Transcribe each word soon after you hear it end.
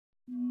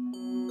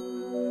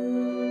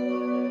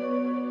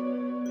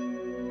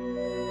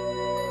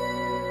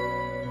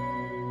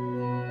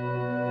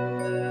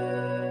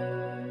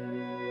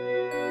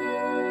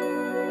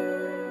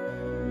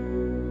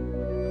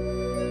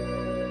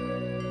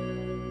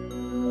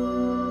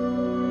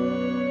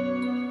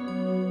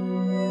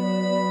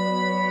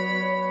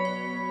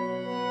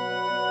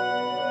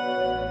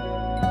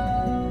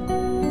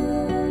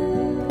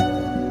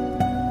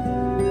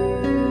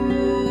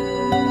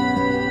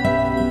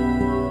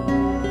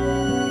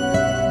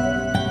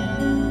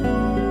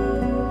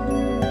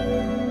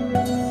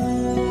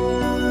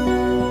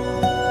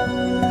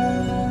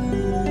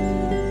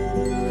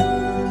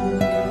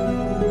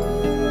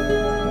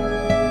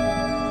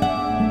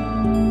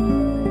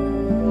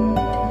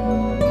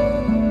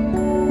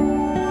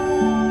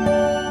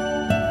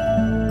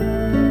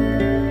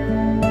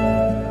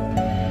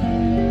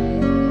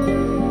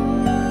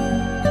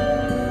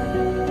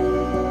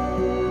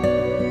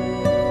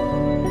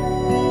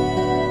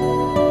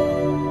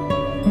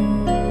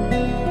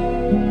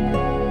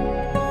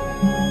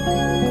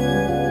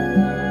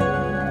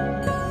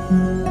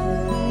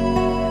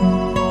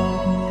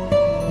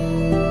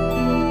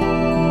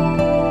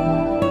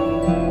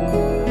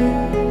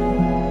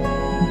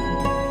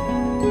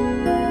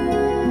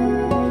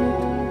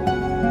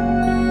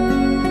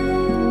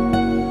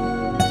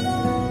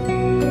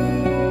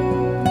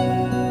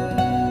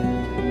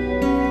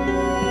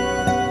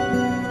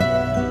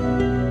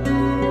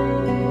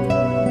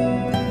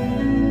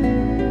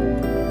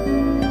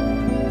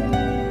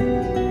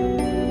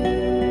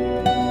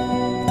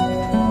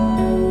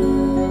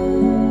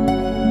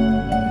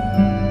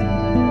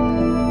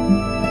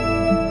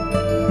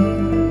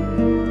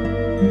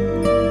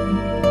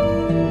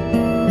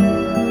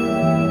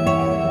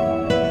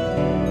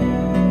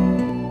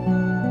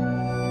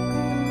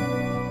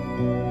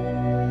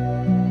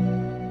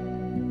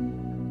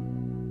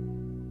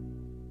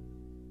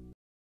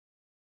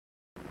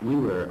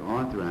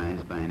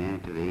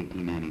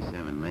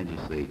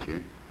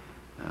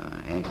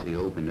actually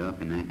opened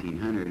up in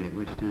 1900, at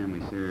which time we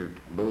served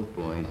both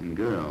boys and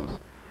girls.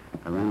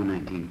 Around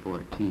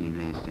 1914,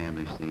 they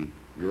established the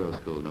Girls'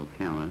 School at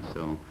Ocala,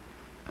 so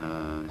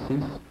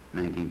since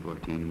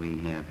 1914 we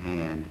have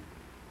had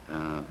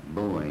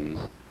boys.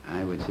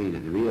 I would say that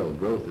the real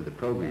growth of the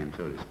program,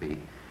 so to speak,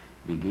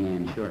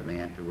 began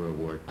shortly after World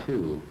War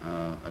II.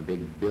 A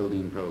big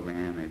building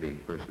program, a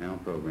big personnel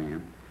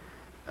program,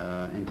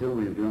 until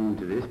we've grown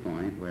to this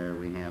point where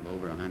we have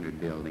over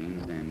 100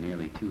 buildings and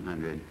nearly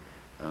 200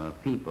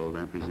 people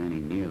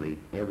representing nearly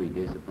every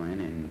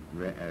discipline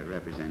and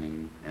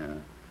representing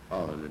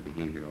all of the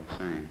behavioral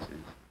sciences.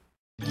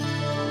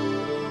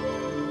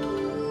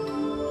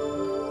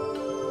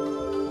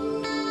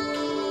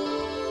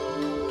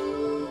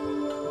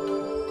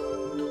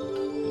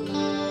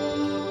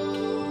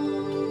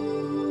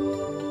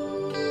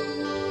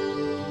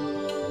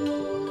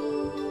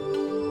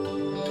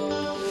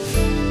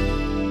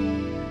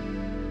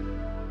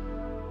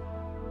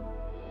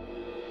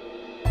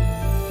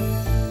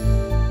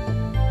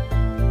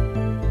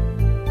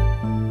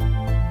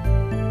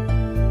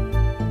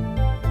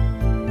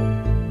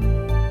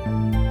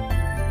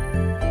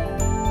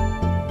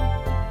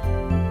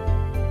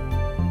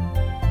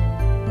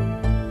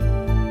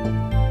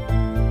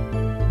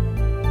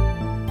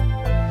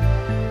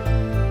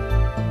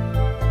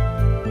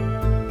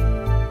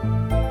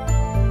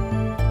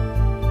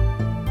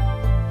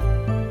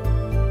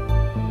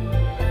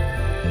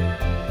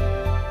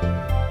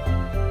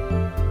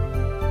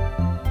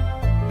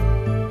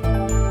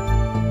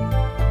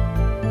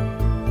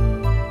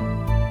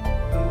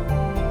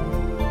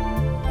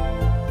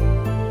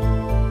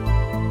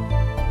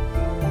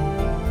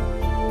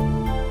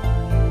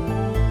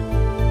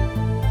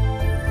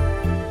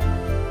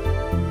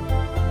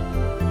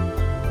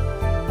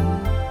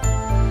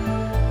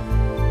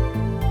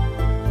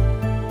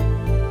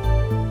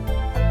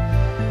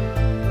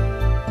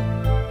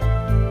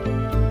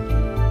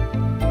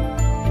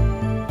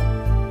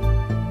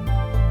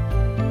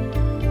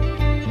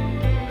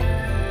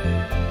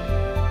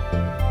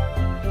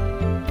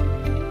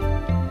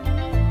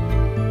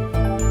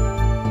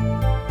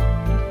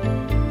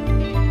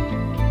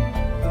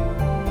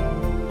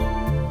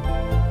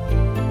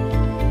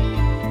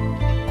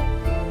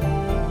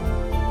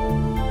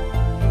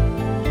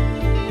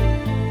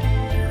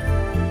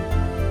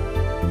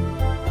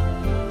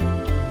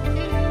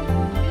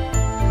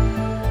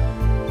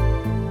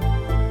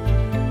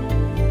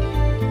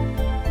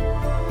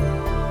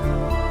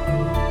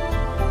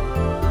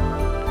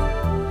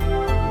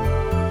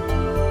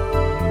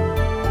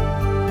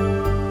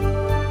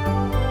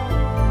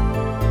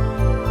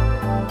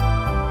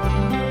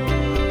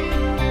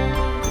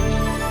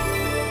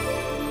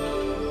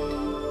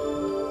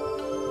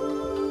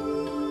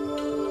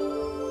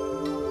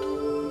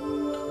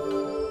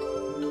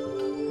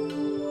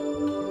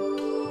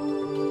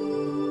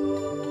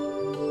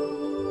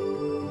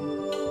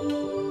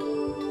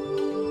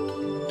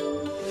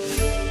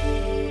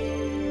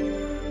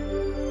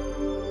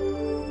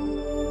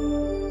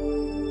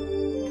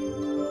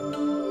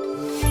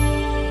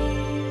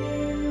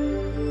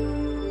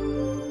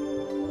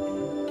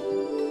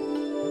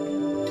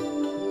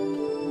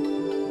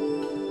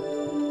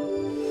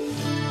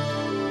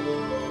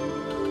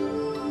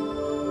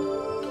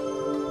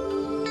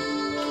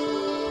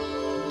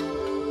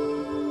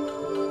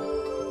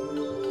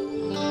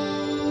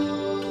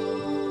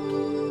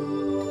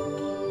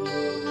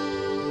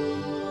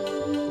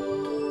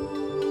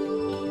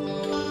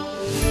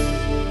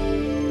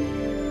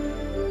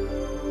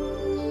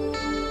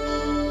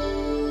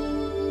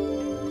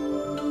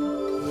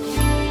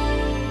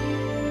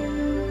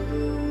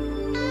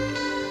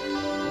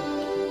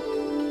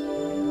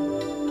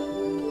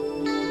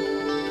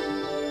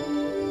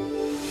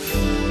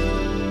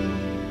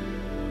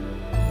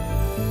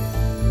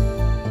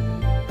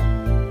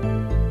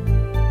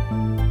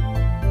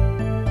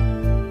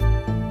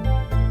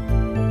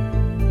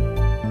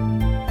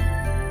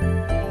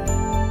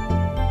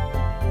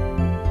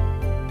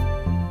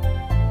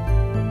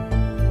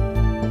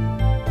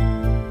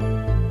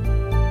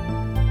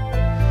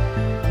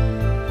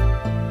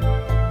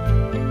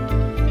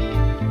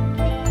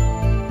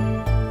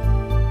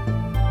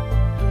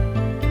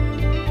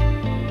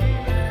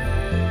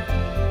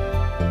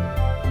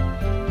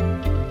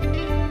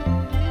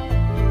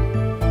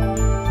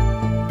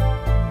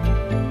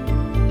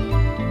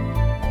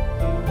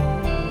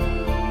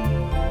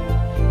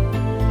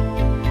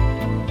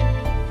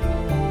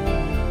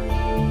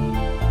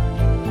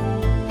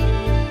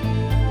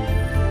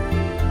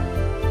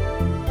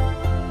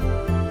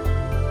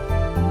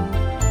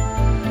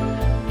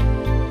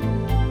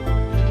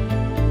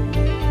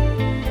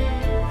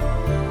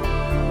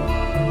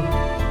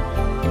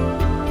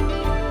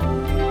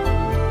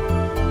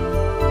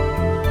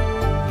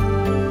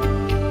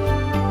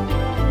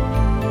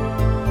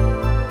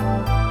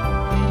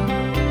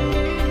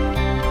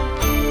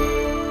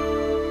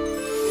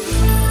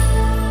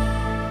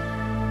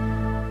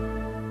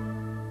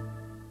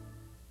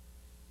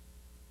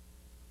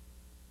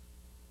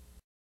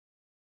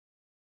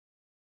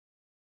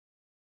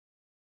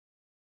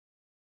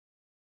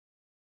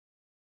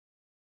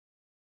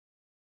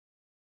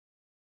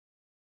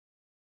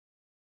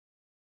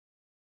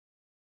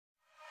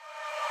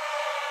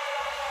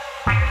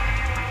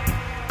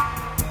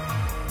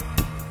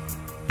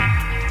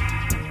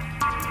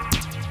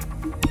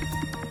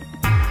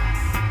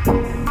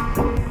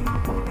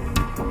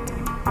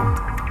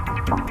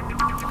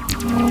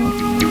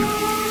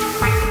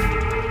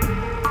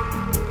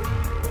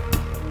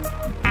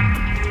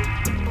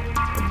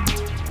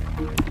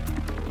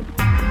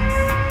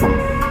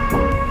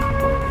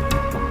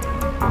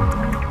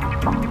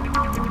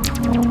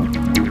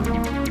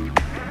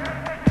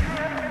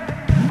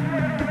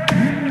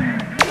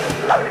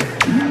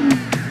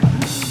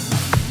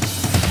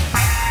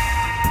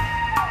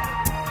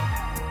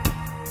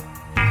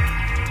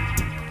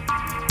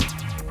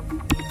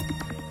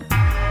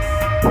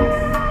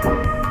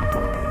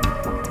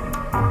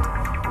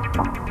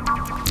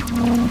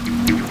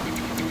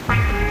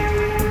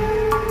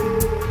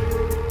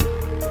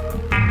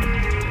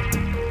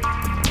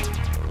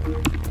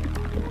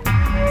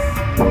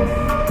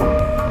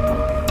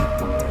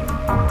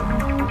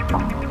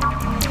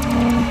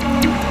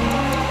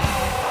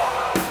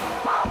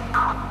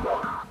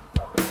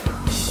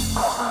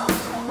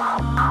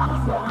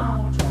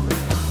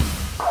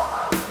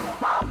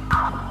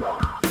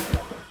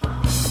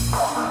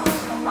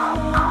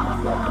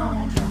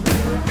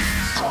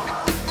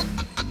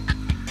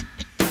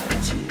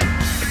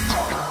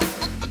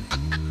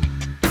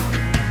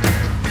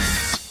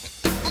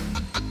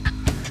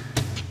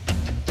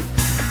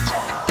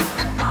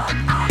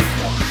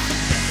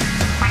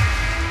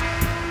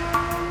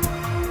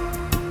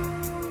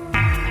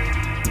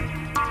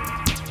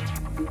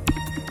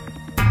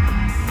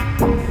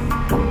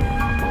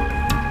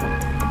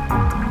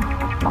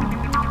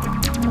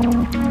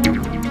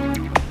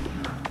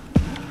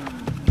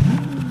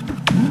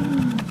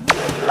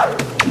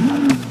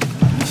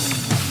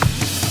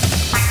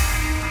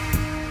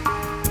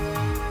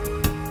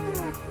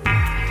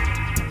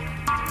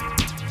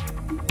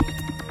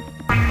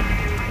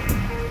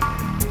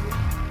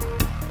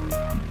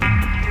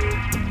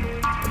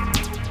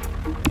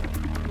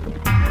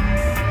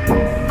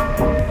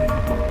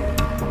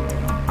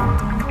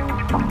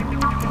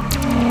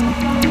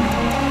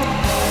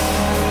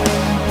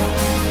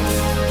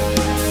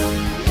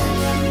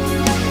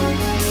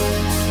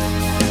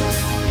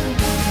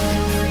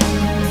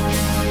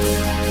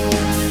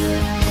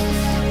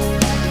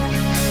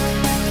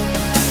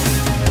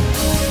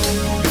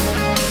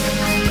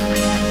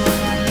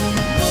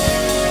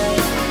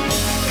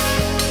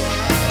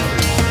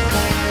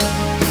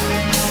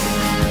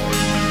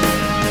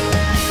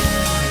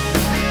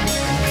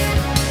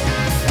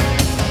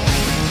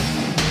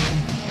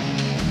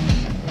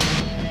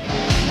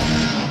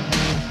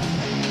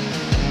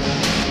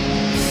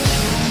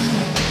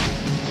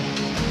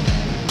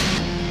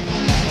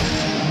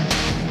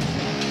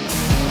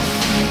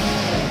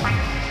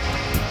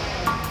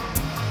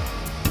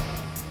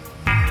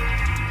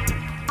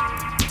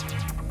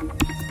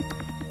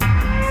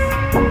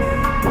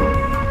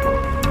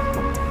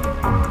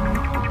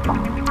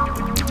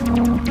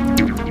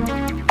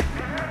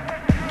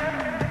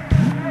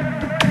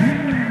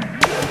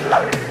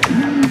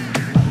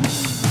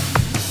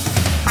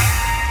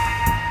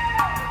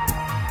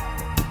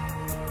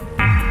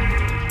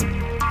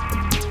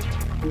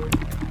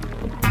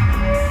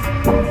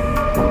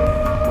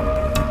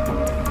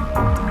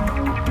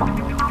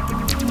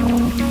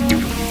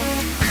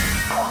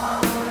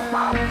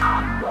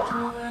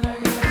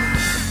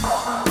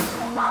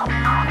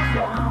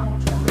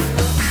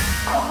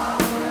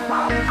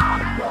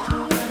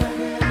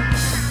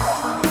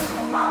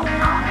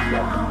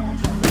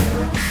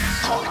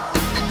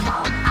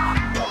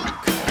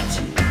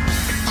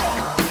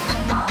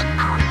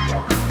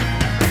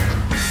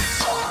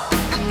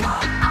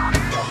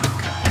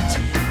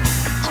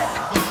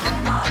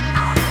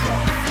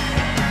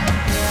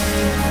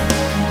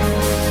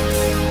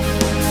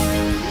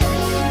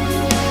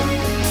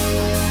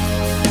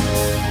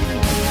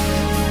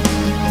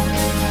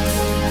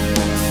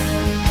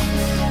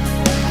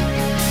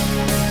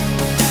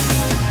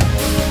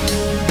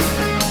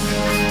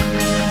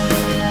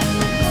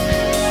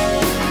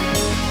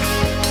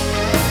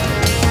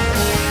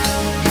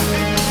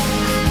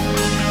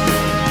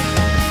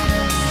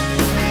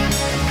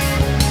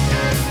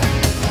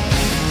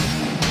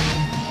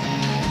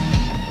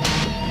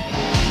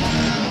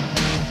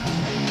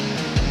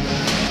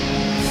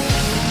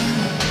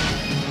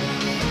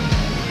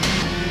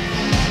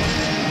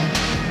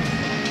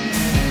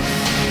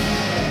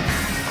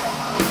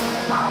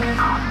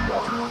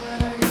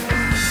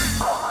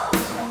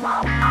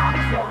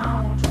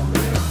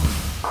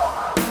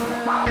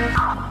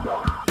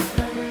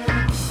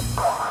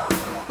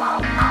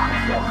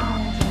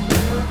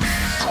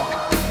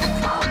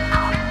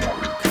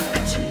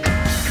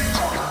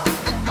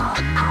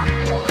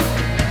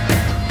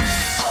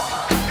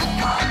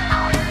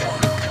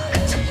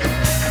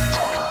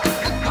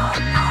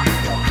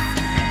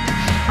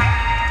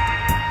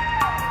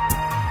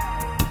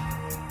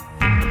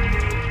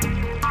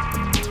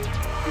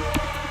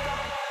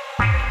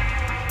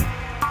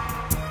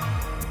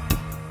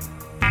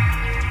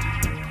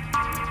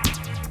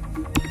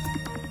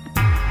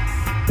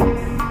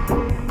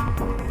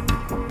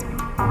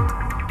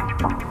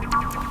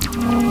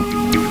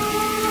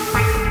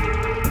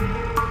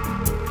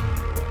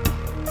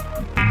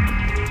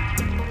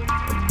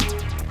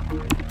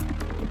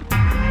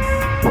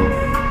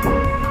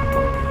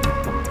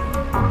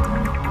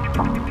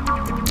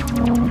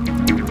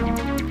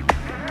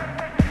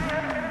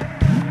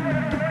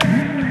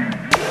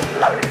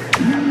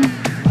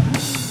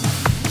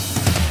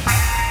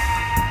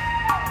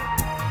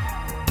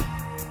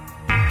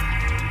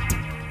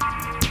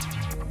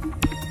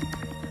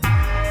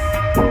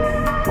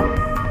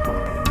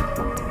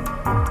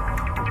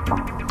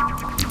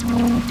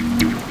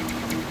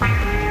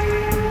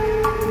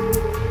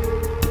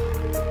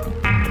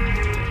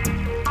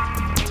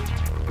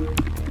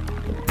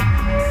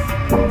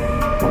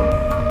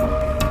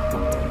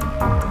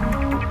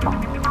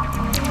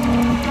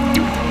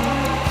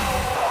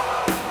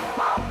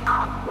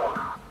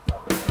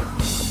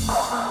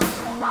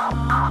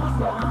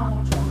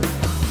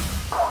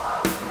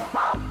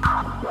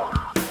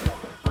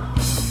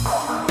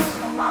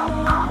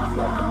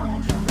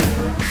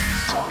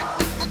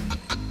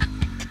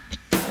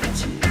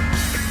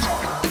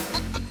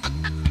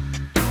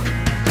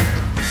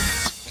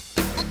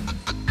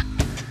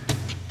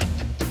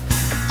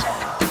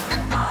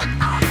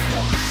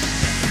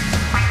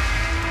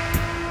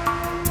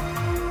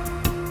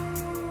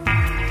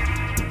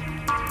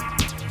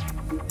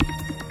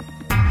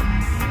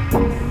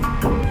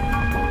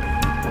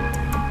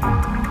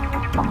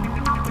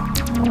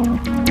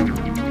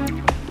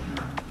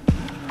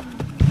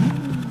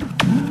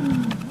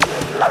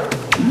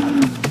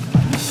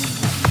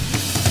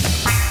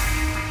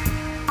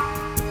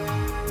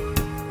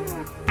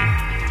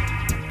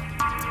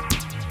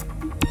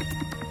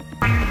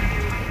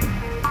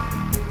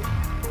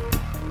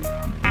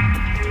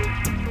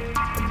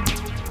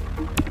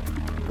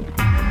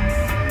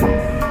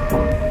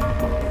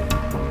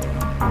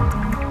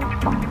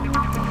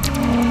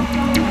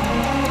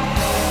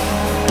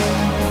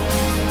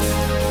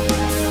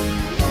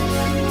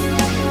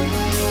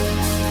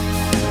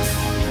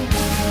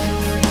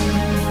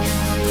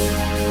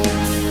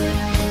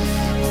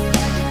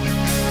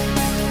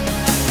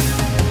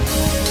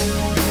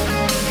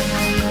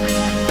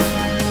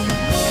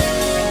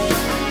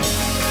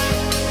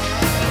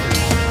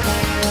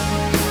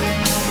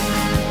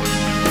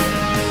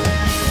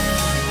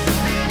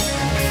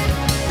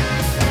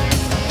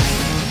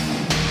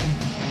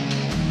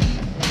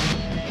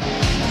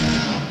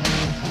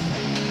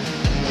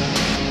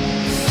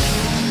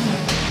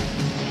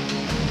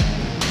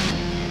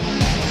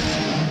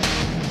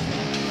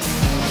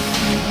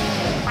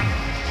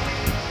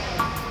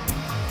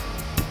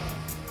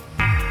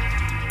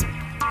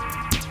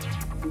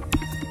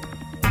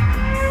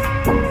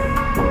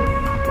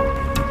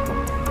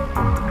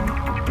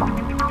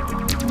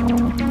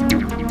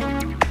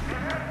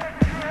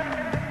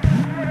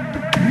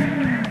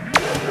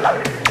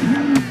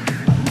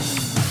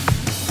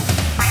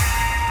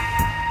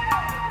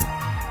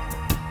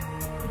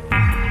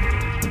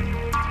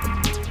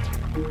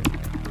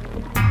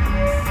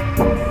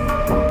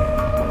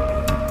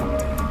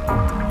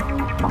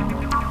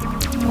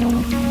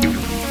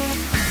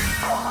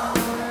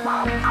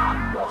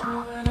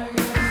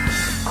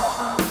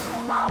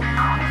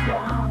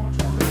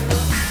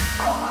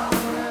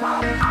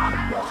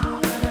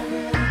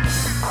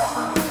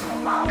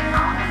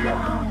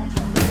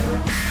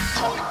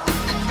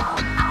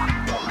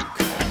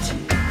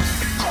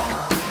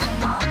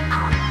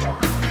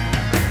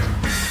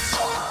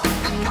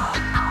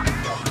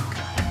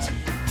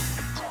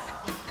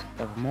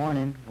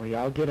 morning, we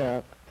all get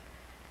up,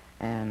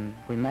 and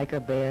we make our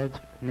beds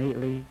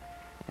neatly,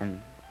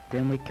 and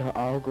then we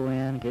all go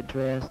in, get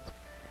dressed,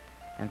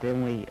 and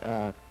then we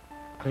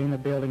clean the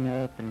building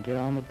up and get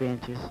on the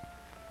benches,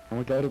 and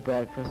we go to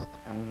breakfast,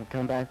 and when we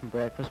come back from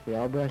breakfast, we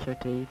all brush our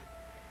teeth,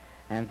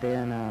 and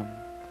then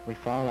we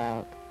fall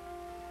out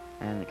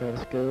and go to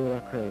school with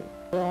our crew.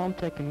 Well, I'm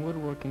taking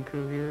woodworking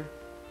crew here,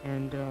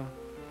 and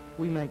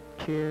we make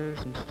chairs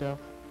and stuff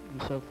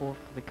and so forth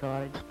for the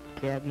cottage,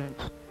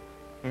 cabinets,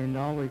 and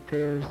all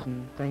repairs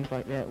and things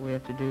like that we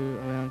have to do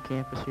around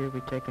campus here.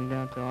 We take them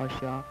down to our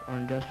shop, our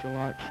industrial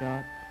arts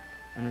shop,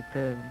 and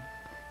repair them.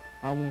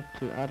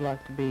 I'd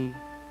like to be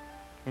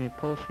in the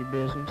upholstery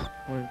business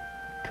where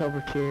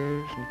cover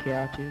chairs and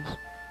couches,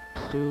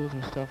 stools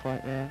and stuff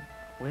like that.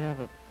 We have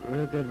a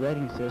real good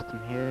rating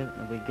system here.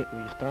 We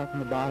start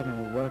from the bottom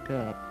and we work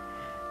up.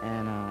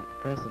 And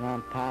President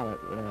on pilot,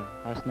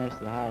 that's next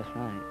to the highest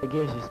rank. It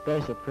gives you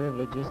special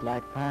privilege, just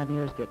like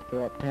pioneers get to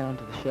go uptown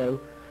to the show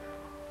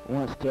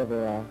once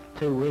every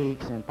 2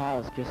 weeks, and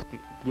pilots just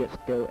get to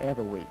go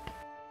every week.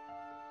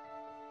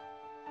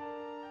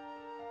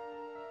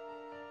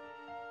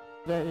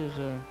 That is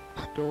a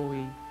store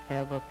we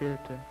have up here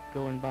to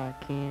go and buy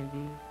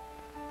candy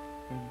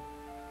and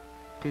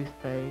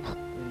toothpaste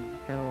and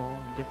hair oil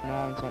and different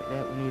items like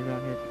that we need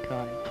around here at the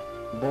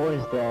cottage.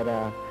 Boys that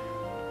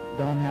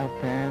don't have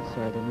parents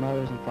or their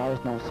mothers and fathers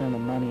don't send the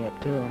money up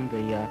to them,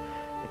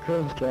 the crew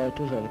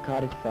instructors or the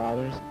cottage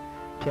fathers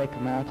check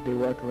them out to do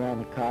work around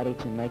the cottage,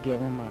 and they give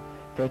them a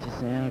 50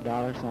 cents,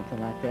 $1,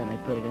 something like that, and they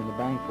put it in the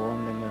bank for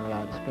them, and then they're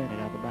allowed to spend it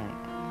out of the bank.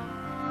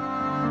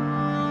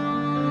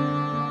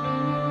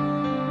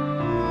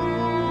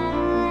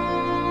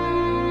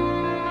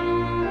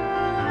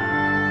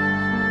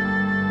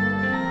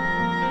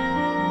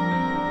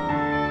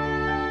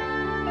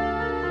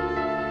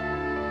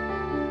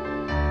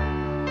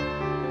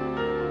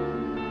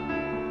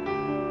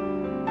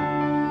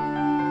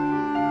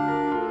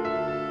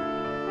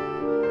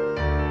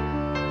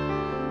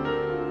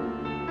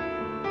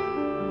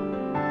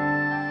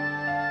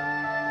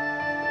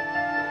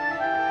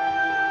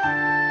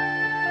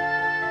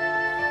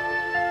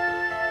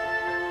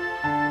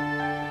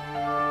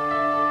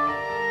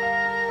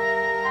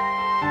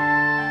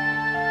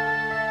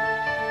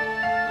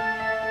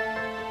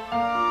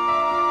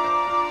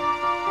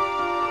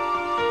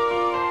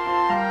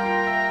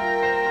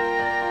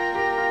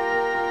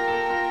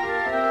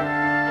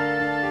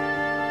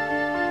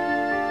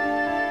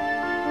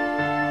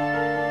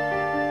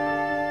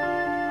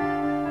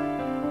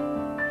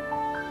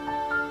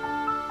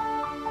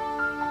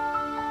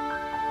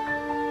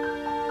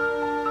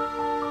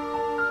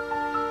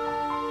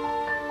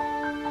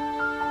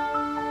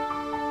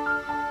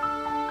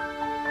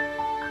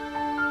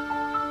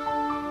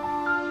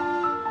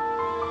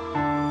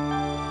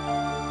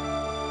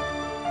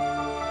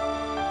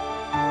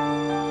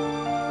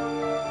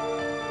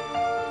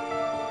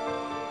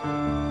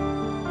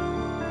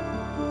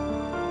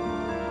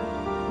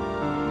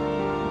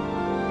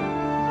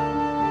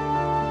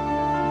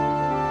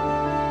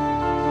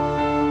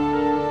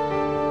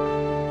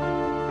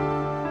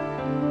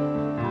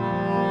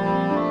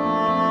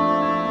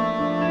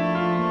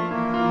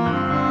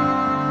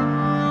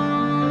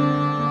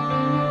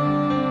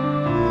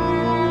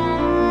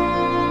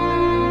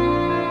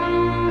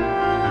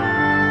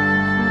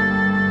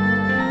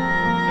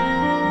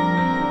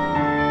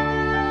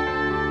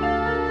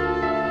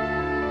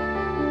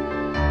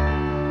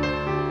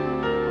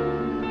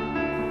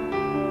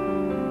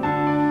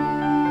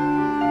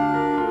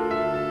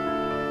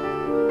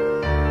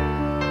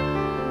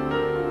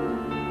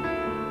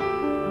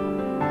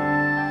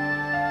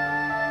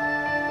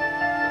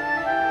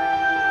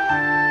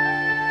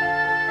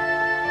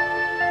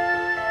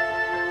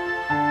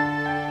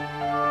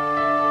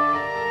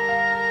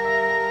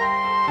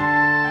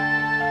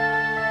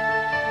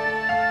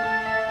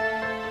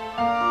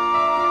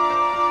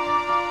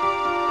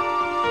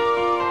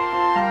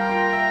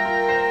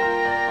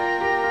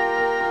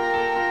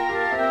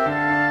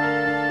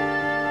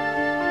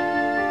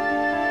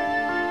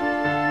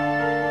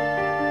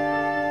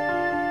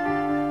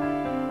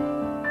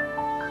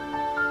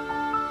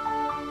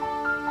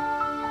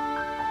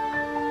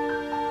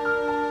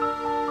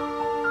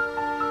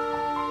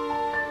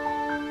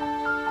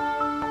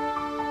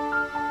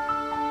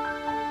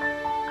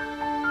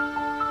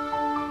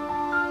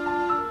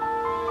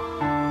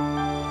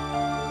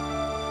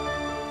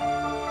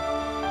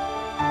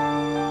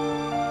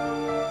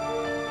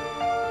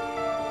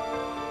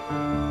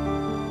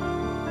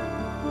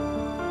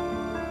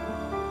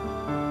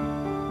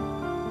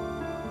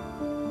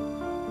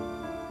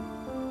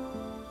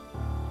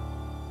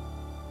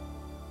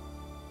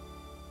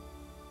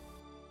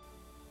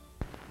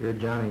 You're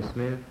Johnny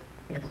Smith?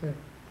 Yes, sir.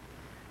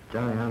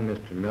 Johnny, I'm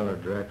Mr. Miller,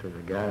 Director of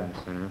the Guidance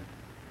Center.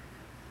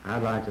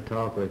 I'd like to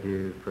talk with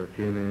you for a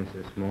few minutes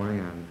this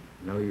morning.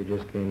 I know you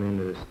just came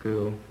into the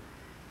school,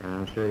 and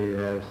I'm sure you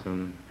have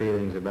some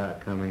feelings about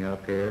coming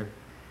up here.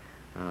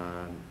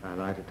 I'd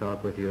like to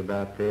talk with you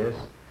about this,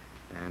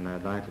 and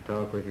I'd like to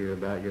talk with you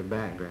about your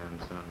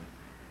background some.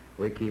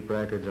 We keep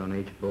records on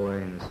each boy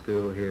in the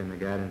school here in the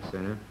Guidance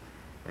Center,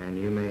 and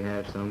you may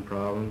have some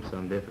problems,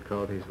 some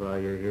difficulties while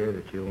you're here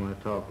that you'll want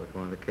to talk with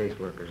one of the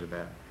caseworkers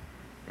about.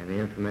 And the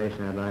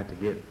information I'd like to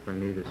get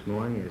from you this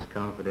morning is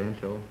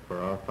confidential for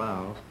our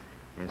files,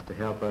 and it's to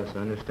help us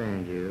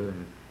understand you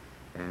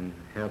and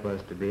help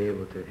us to be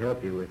able to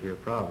help you with your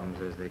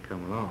problems as they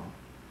come along.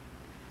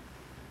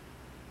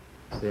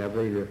 See, I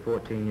believe you're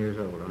 14 years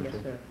old, aren't you?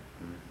 Yes, sir.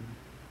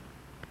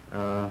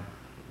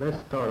 Mm-hmm. Let's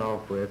start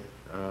off with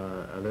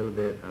a little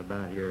bit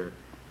about your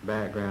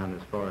background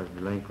as far as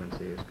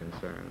delinquency is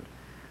concerned.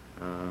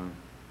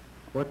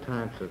 What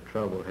types of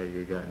trouble have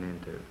you gotten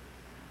into?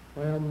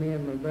 Well, me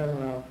and my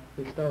brother-in-law,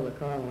 we stole a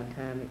car one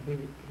time.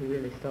 He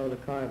really stole the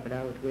car, but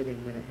I was with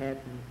him when it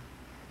happened.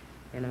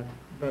 And I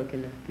broke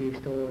into a few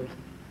stores,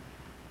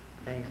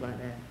 things like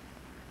that.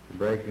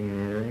 Breaking and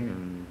entering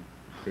and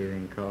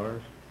stealing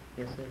cars?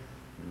 Yes, sir.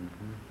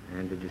 Mm-hmm.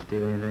 And did you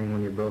steal anything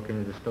when you broke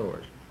into the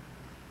stores?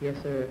 Yes,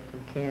 sir.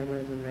 Some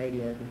cameras and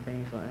radios and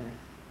things like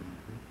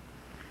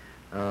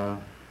that.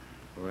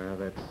 Mm-hmm. Well,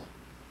 that's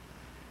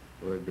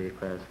would be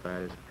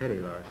classified as petty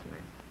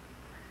larceny.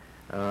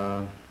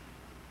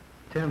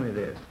 Tell me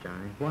this,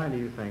 Johnny. Why do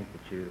you think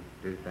that you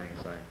do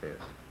things like this?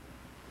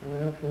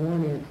 Well, for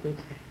one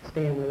instance,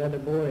 staying with other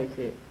boys,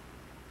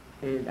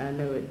 I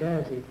know it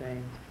does these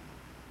things.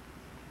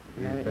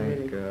 Do you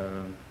think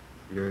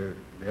the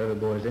other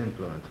boys'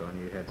 influence on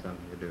you had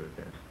something to do with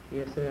this?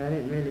 Yes, sir. I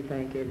didn't really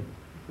think it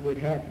would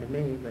happen to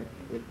me, but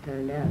it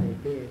turned out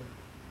it did.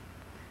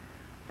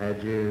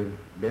 Had you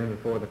been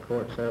before the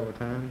court several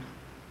times?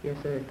 Yes,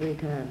 sir. 3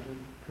 times,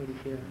 I'm pretty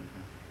sure.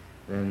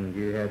 Then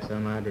you had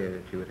some idea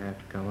that you would have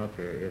to come up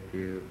here if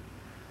you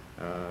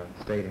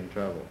stayed in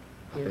trouble.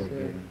 Yes, stayed sir.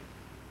 getting-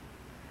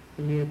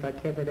 I knew if I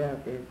kept it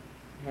up, it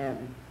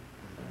happened.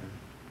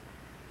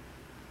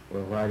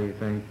 Well, why do you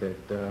think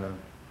that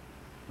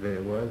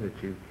it was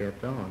that you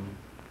kept on?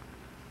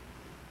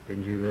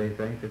 Didn't you really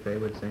think that they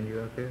would send you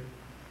up here?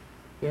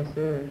 Yes,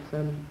 sir.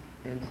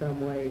 In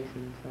some ways,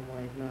 and some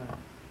ways not.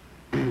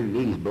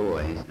 These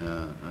boys,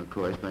 of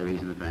course, by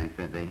reason of the fact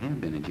that they have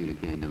been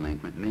adjudicated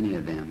delinquent, many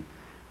of them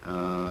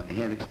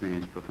have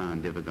experienced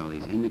profound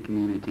difficulties in the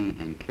community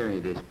and carry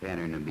this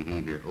pattern of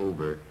behavior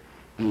over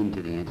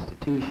into the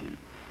institution.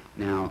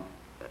 Now,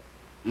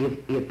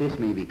 if this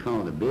may be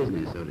called a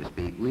business, so to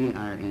speak, we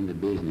are in the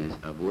business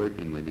of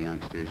working with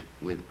youngsters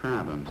with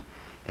problems.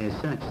 As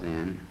such,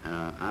 then,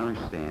 our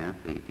staff,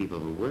 the people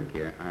who work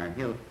here, are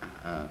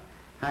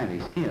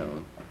highly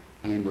skilled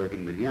in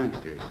working with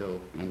youngsters.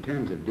 So, in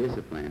terms of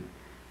discipline,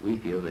 we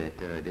feel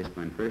that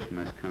discipline first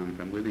must come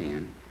from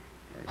within.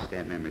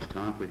 Staff members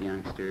talk with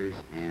youngsters,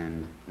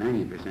 and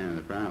 90% of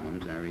the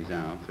problems are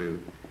resolved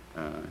through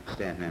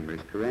staff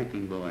members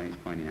correcting boys,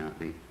 pointing out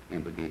the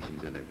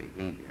implications of their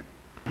behavior.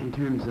 In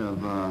terms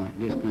of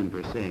discipline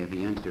per se, if a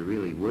youngster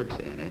really works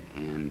at it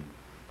and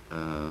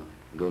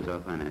goes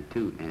off on a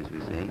toot, as we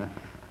say,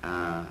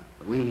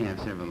 we have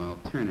several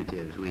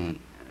alternatives.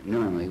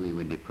 Normally we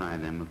would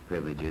deprive them of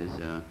privileges,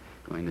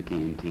 going to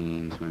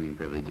canteen, swimming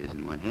privileges,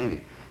 and what have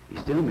you. If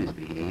he still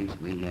misbehaves,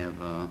 we have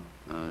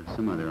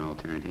some other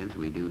alternatives.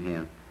 We do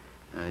have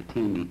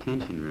 10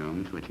 detention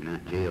rooms, which are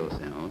not jail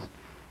cells.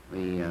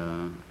 We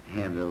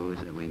have those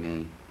that we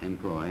may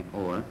employ,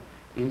 or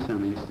in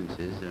some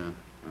instances,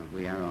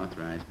 we are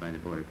authorized by the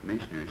Board of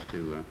Commissioners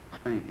to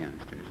spank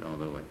youngsters,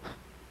 although it's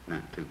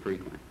not too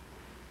frequent.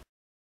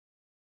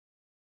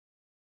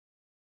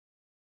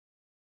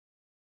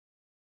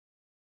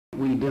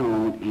 We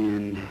don't,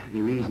 and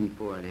the reason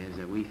for it is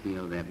that we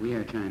feel that we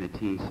are trying to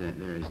teach that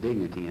there is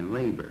dignity in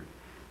labor.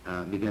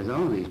 Because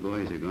all of these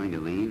boys are going to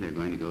leave, they're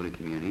going to go to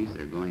communities,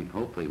 they're going,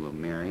 hopefully will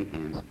marry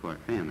and support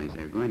families,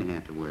 they're going to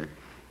have to work.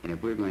 And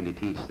if we're going to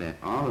teach that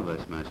all of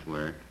us must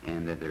work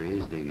and that there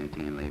is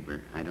dignity in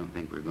labor, I don't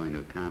think we're going to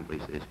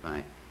accomplish this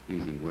by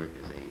using work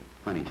as a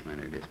punishment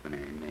or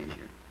disciplinary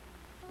measure.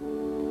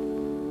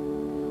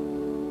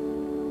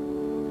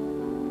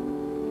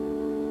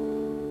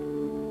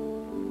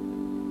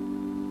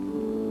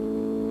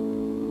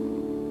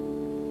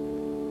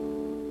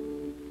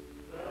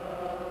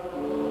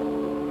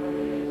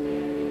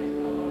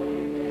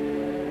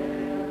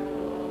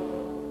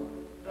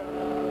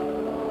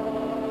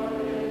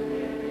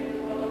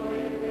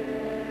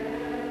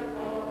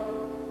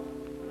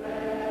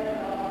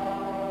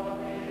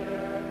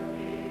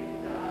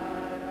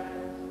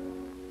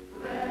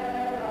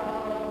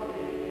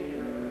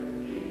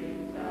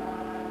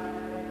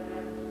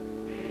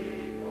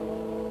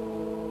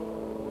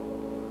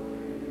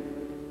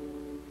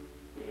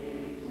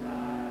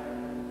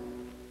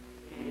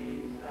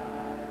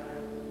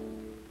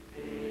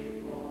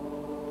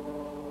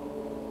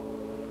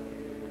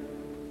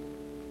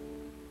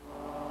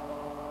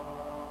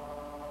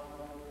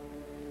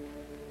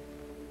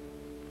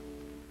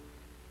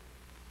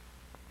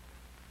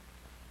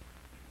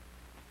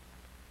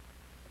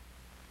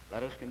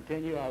 Let us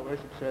continue our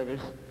worship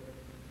service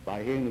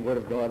by hearing the Word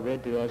of God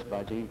read to us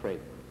by Gene Prater.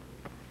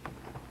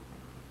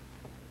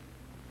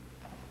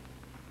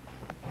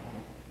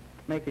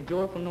 Make a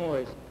joyful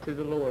noise to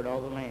the Lord,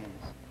 all the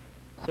lands.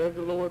 Serve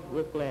the Lord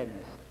with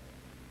gladness.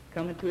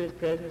 Come into his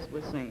presence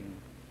with singing.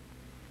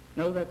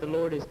 Know that the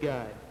Lord is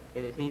God.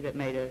 It is he that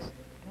made us,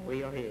 and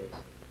we are his.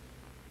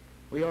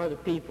 We are the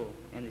people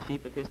and the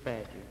sheep of his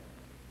pasture.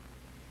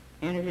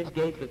 Enter his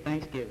gates with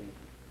thanksgiving,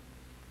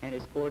 and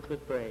his courts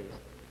with praise.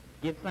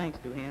 Give thanks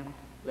to him,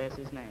 bless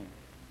his name.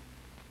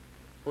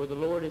 For the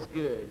Lord is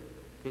good,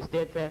 his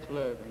steadfast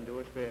love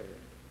endures forever,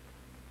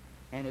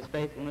 and his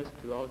faithfulness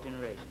to all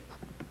generations.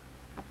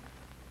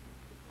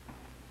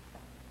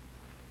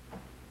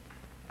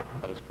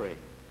 Let us pray.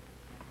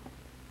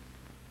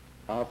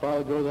 Our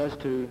Father, go with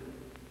us to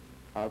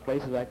our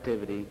place of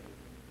activity.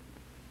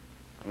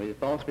 May the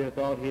thoughts be a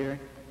thought here.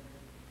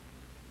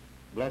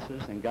 Bless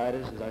us and guide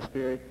us as our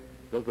spirit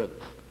goes with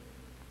us.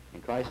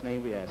 In Christ's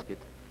name we ask it.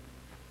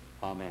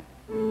 Amen.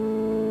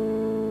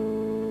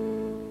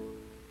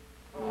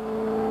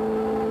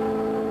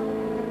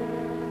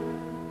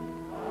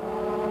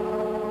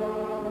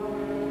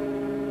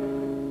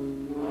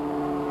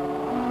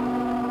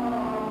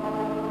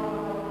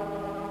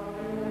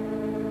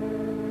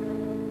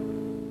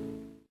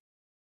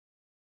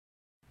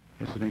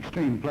 It's an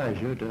extreme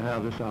pleasure to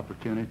have this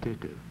opportunity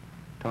to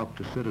talk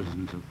to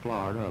citizens of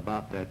Florida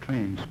about their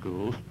training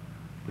schools,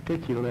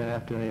 particularly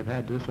after they have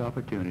had this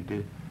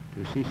opportunity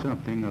to see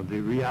something of the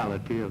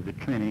reality of the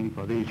training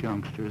for these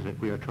youngsters that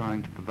we are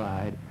trying to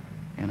provide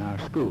in our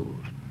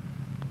schools.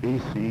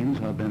 These scenes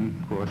have been,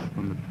 of course,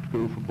 from the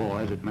School for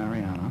Boys at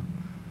Marianna,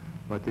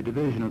 but the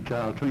Division of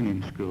Child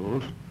Training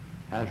Schools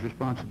has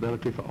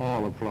responsibility for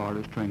all of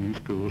Florida's training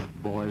schools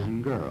for boys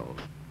and girls.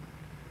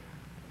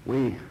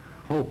 We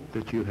hope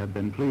that you have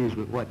been pleased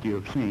with what you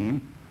have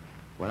seen,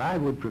 but I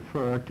would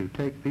prefer to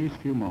take these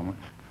few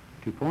moments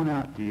to point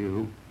out to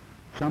you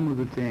some of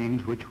the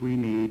things which we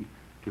need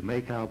to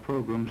make our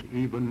programs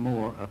even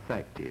more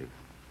effective.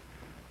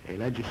 A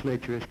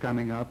legislature is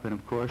coming up, and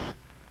of course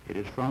it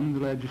is from the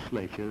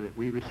legislature that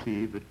we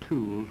receive the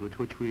tools with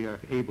which we are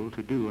able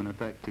to do an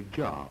effective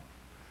job.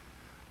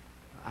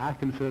 I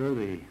consider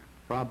the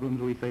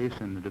problems we face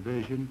in the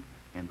division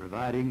in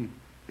providing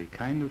the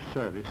kind of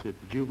service that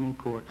the juvenile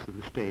courts of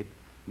the state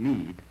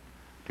need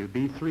to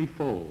be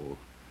threefold.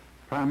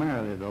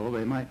 Primarily, though,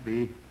 they might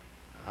be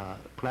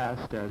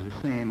classed as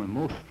the same in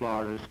most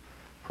Florida's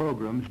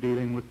programs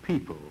dealing with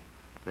people.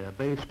 They are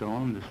based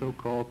on the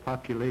so-called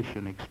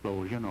population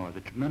explosion or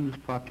the tremendous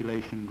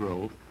population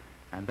growth,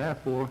 and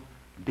therefore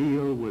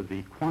deal with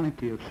the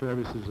quantity of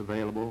services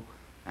available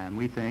and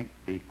we think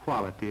the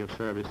quality of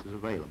services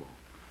available.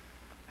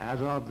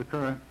 As of the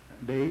current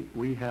date,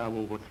 we have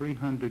over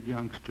 300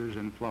 youngsters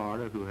in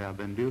Florida who have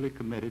been duly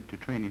committed to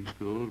training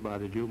schools by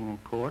the juvenile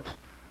courts,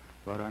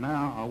 but are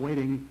now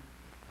awaiting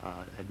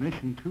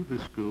admission to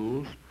the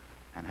schools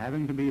and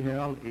having to be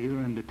held either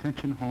in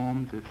detention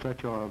homes if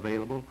such are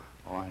available,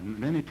 or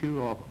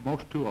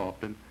most too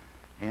often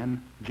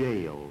in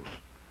jails.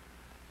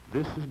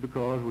 This is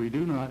because we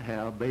do not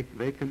have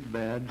vacant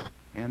beds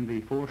in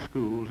the 4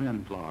 schools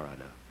in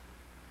Florida.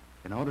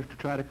 In order to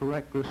try to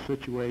correct this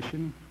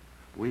situation,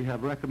 we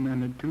have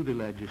recommended to the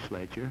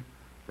legislature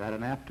that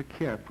an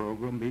aftercare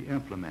program be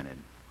implemented.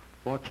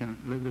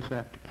 Fortunately, this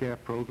aftercare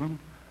program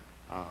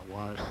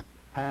was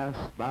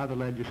passed by the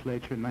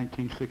legislature in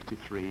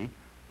 1963,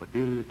 but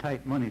due to the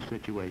tight money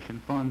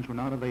situation, funds were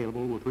not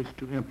available with which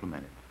to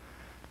implement it.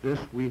 This,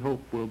 we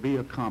hope, will be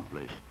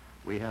accomplished.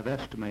 We have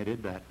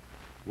estimated that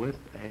with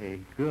a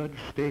good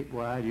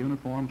statewide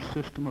uniform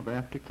system of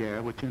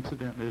aftercare, which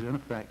incidentally is in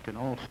effect in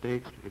all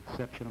states with the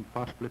exception of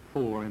possibly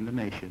 4 in the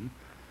nation,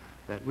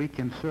 that we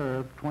can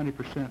serve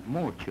 20%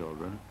 more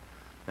children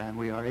than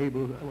we are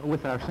able,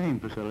 with our same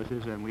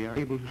facilities, than we are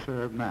able to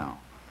serve now.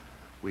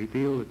 We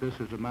feel that this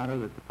is a matter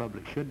that the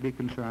public should be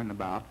concerned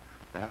about.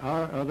 There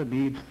are other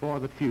needs for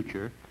the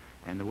future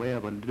in the way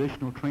of an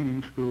additional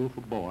training school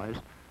for boys,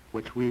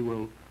 which we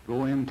will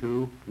go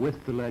into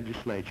with the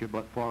legislature,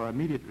 but for our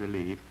immediate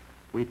relief,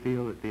 we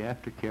feel that the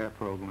aftercare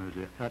program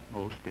is of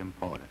utmost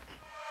importance.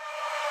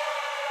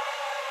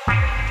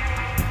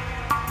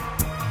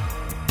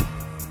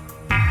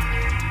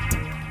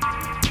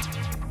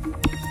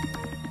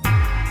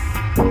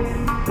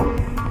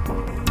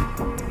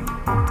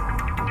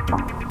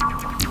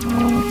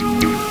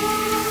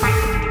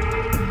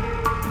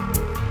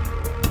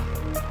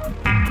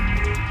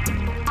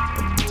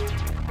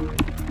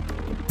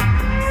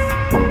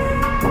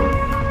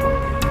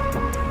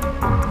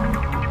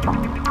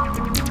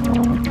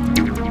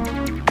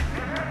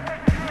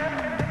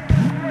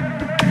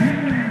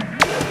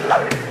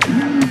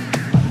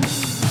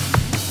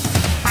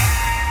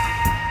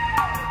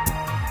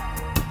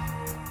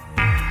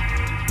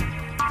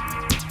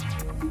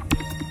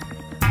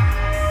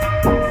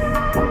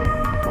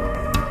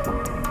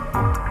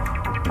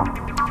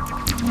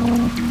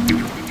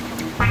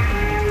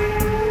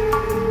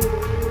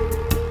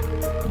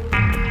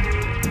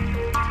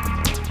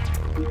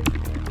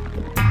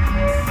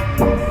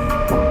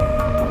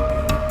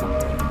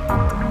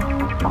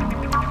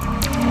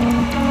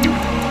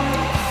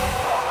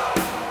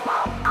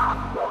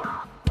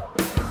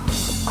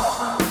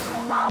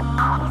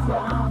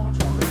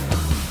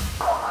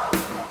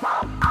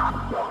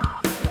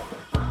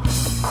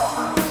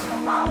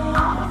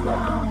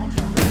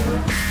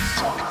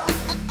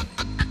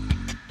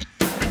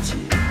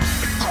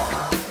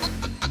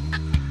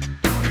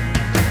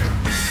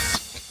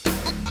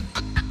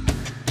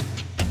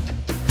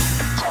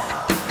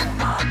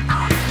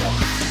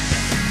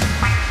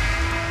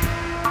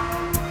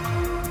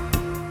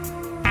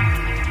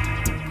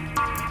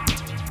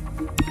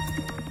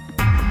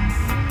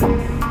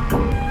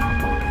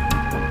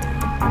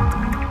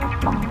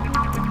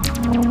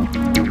 Thank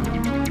you.